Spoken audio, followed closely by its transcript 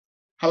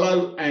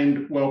Hello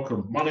and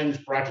welcome. My name is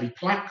Bradley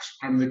Plax.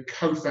 I'm the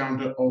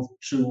co-founder of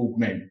To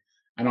Augment,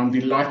 and I'm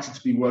delighted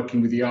to be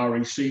working with the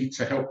RAC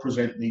to help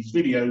present these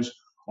videos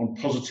on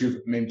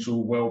positive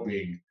mental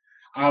well-being.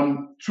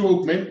 To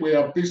Augment, we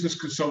are business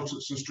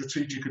consultants and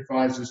strategic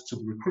advisors to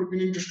the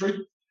recruitment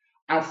industry.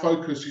 Our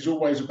focus is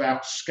always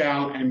about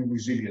scale and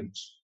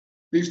resilience,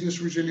 business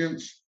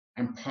resilience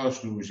and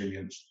personal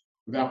resilience.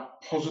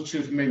 Without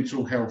positive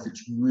mental health,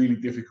 it's really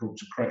difficult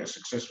to create a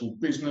successful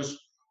business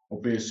or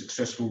be a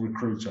successful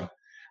recruiter.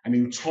 And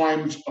in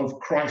times of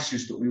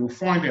crisis that we will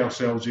find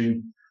ourselves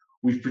in,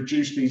 we've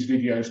produced these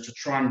videos to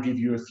try and give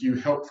you a few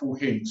helpful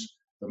hints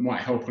that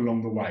might help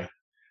along the way.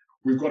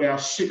 We've got our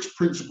 6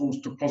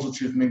 principles to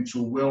positive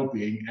mental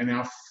well-being, and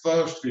our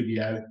first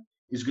video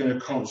is going to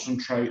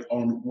concentrate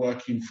on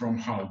working from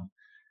home.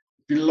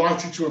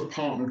 Delighted to have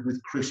partnered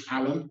with Chris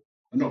Allen,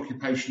 an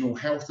occupational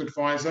health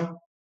advisor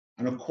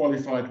and a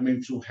qualified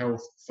mental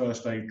health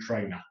first aid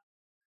trainer.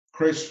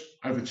 Chris,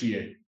 over to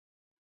you.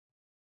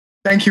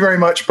 Thank you very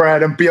much,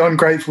 Brad. I'm beyond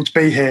grateful to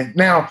be here.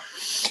 Now,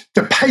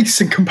 the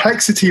pace and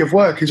complexity of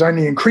work is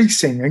only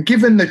increasing. And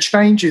given the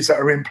changes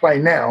that are in play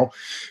now,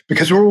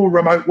 because we're all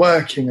remote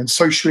working and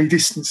socially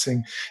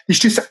distancing, this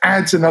just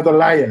adds another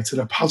layer to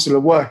the puzzle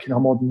of work in our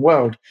modern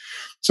world.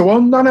 So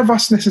while none of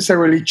us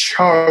necessarily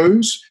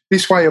chose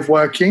this way of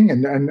working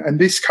and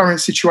this current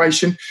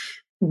situation,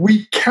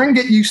 we can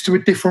get used to a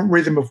different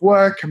rhythm of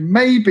work. And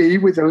maybe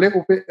with a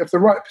little bit of the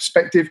right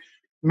perspective,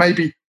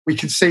 maybe we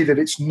can see that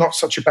it's not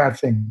such a bad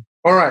thing.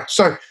 All right,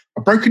 so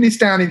I've broken this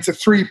down into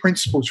 3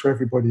 principles for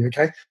everybody,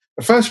 okay?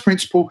 The first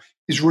principle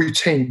is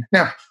routine.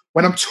 Now,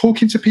 when I'm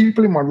talking to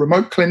people in my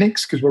remote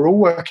clinics, because we're all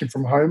working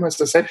from home,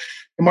 as I said,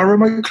 in my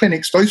remote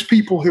clinics, those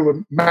people who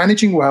are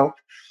managing well,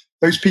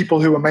 those people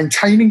who are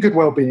maintaining good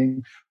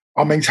well-being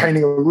are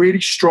maintaining a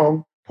really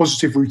strong,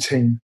 positive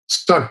routine.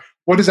 So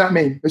what does that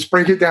mean? Let's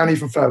break it down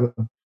even further.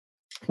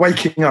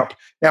 Waking up.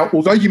 Now,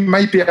 although you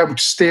may be able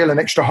to steal an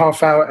extra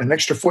half hour, an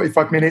extra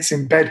 45 minutes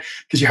in bed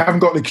because you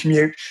haven't got the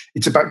commute,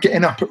 it's about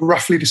getting up at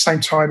roughly the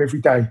same time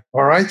every day,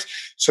 all right?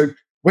 So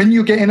when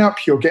you're getting up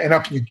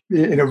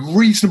in a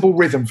reasonable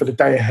rhythm for the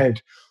day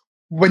ahead.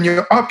 When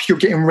you're up, you're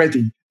getting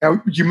ready.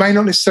 Now, you may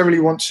not necessarily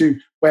want to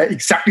wear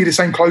exactly the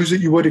same clothes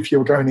that you would if you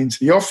were going into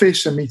the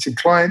office and meeting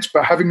clients,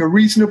 but having a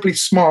reasonably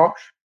smart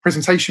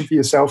presentation for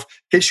yourself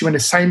gets you in the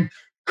same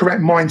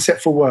correct mindset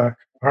for work,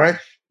 all right?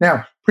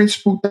 Now,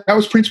 that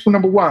was principle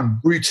number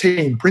 1,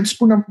 routine.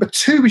 Principle number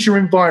 2 is your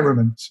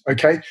environment,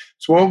 okay?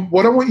 So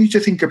what I want you to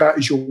think about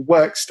is your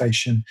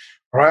workstation,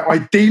 all right?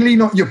 Ideally,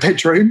 not your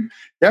bedroom,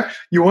 yeah?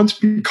 You want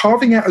to be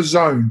carving out a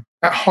zone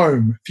at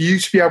home for you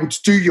to be able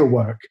to do your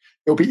work.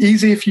 It'll be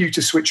easier for you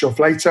to switch off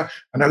later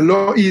and a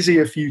lot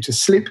easier for you to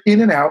slip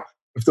in and out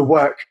of the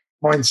work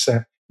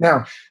mindset.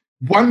 Now,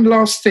 one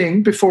last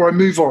thing before I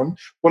move on,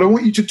 what I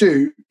want you to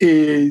do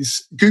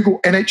is Google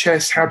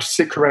NHS how to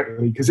sit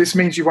correctly, because this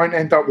means you won't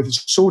end up with a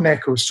sore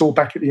neck or a sore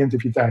back at the end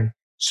of your day.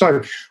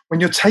 So when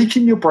you're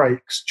taking your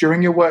breaks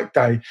during your work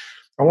day,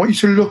 I want you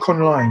to look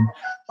online.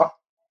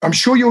 I'm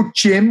sure your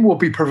gym will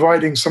be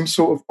providing some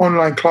sort of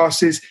online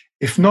classes.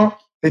 If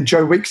not, then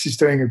Joe Wicks is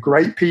doing a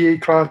great PE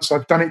class.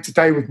 I've done it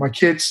today with my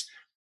kids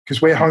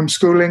because we're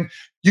homeschooling.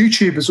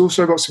 YouTube has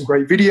also got some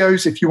great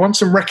videos. If you want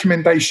some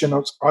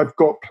recommendations, I've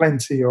got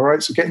plenty, all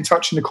right? So get in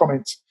touch in the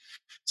comments.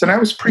 So that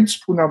was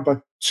principle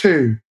number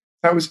 2.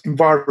 That was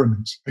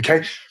environment,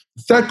 okay?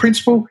 The third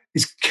principle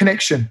is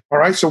connection, all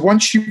right? So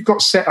once you've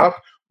got set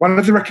up, one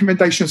of the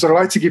recommendations that I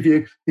like to give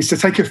you is to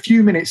take a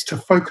few minutes to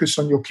focus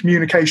on your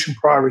communication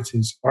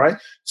priorities, all right?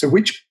 So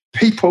which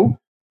people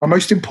are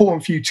most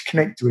important for you to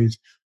connect with?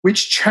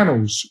 Which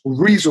channels or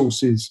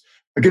resources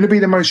are going to be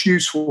the most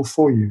useful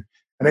for you?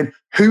 And then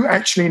who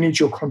actually needs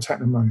your contact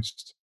the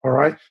most? All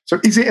right. So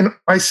is it an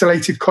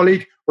isolated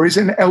colleague or is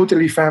it an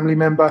elderly family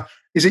member?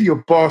 Is it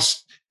your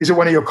boss? Is it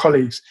one of your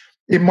colleagues?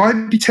 It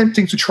might be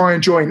tempting to try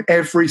and join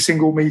every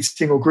single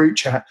meeting or group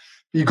chat,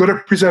 but you've got to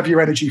preserve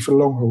your energy for the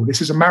long haul. This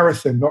is a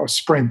marathon, not a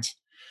sprint.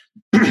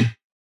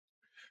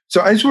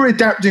 So as we're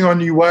adapting our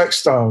new work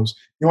styles,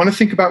 you want to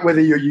think about whether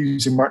you're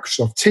using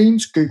Microsoft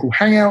Teams, Google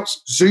Hangouts,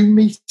 Zoom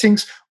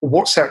meetings, or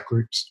WhatsApp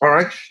groups. All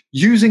right.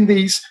 Using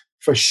these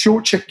for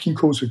short check-in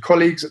calls with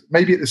colleagues,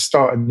 maybe at the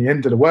start and the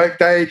end of the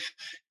workday.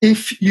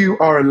 If you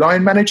are a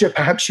line manager,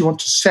 perhaps you want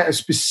to set a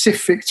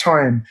specific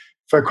time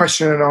for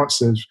question and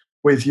answers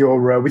with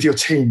your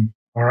team,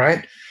 all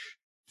right?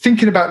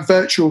 Thinking about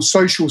virtual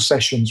social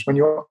sessions when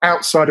you're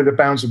outside of the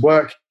bounds of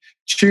work,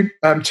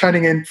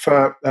 turning in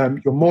for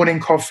your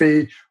morning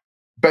coffee.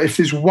 But if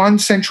there's one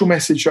central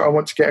message that I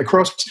want to get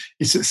across,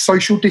 it's that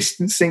social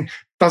distancing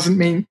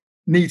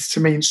needs to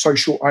mean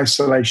social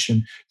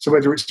isolation. So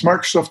whether it's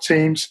Microsoft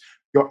Teams,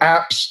 your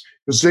apps,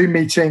 your Zoom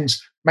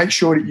meetings, make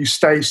sure that you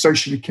stay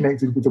socially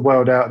connected with the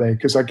world out there,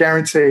 because I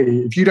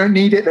guarantee if you don't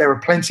need it, there are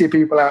plenty of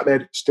people out there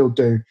that still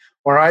do.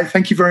 All right.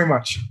 Thank you very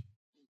much.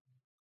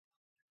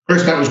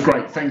 Chris, that was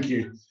great. Thank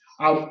you.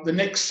 The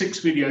next 6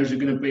 videos are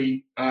going to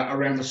be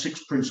around the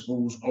 6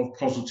 principles of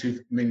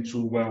positive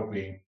mental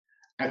well-being.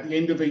 At the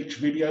end of each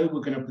video, we're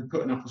going to be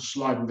putting up a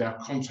slide with our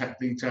contact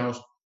details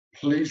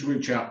please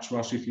reach out to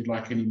us if you'd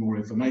like any more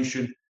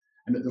information.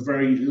 And at the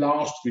very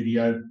last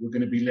video, we're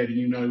going to be letting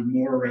you know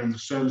more around the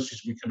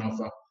services we can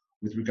offer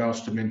with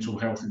regards to mental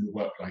health in the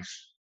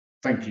workplace.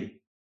 Thank you.